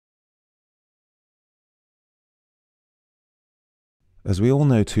As we all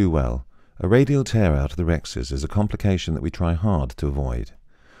know too well, a radial tear out of the Rhexis is a complication that we try hard to avoid.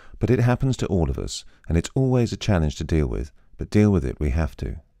 But it happens to all of us, and it's always a challenge to deal with, but deal with it we have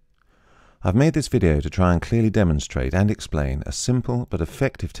to. I've made this video to try and clearly demonstrate and explain a simple but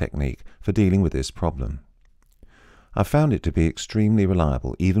effective technique for dealing with this problem. I've found it to be extremely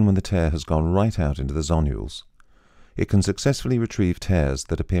reliable even when the tear has gone right out into the zonules. It can successfully retrieve tears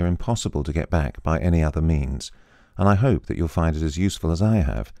that appear impossible to get back by any other means, and I hope that you'll find it as useful as I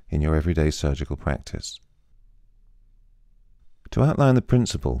have in your everyday surgical practice. To outline the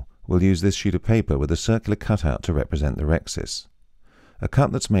principle, we'll use this sheet of paper with a circular cutout to represent the Rhexis. A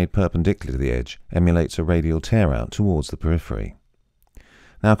cut that's made perpendicular to the edge emulates a radial tear out towards the periphery.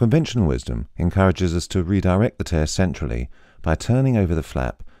 Now, conventional wisdom encourages us to redirect the tear centrally by turning over the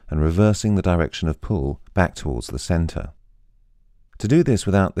flap and reversing the direction of pull back towards the center. To do this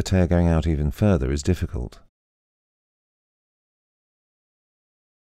without the tear going out even further is difficult.